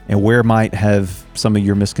 And where might have some of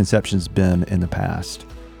your misconceptions been in the past?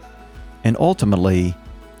 And ultimately,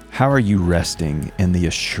 how are you resting in the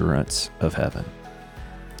assurance of heaven?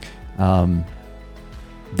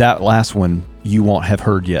 That last one you won't have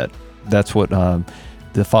heard yet. That's what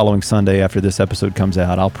the following Sunday after this episode comes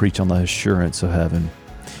out, I'll preach on the assurance of heaven.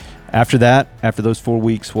 After that, after those 4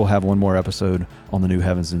 weeks, we'll have one more episode on the new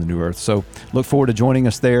heavens and the new earth. So look forward to joining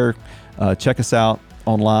us there. Check us out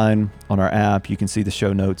online on our app. You can see the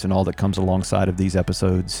show notes and all that comes alongside of these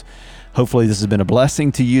episodes. Hopefully this has been a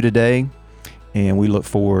blessing to you today, and we look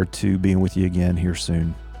forward to being with you again here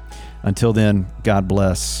soon. Until then, God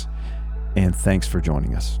bless, and thanks for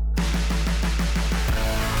joining us.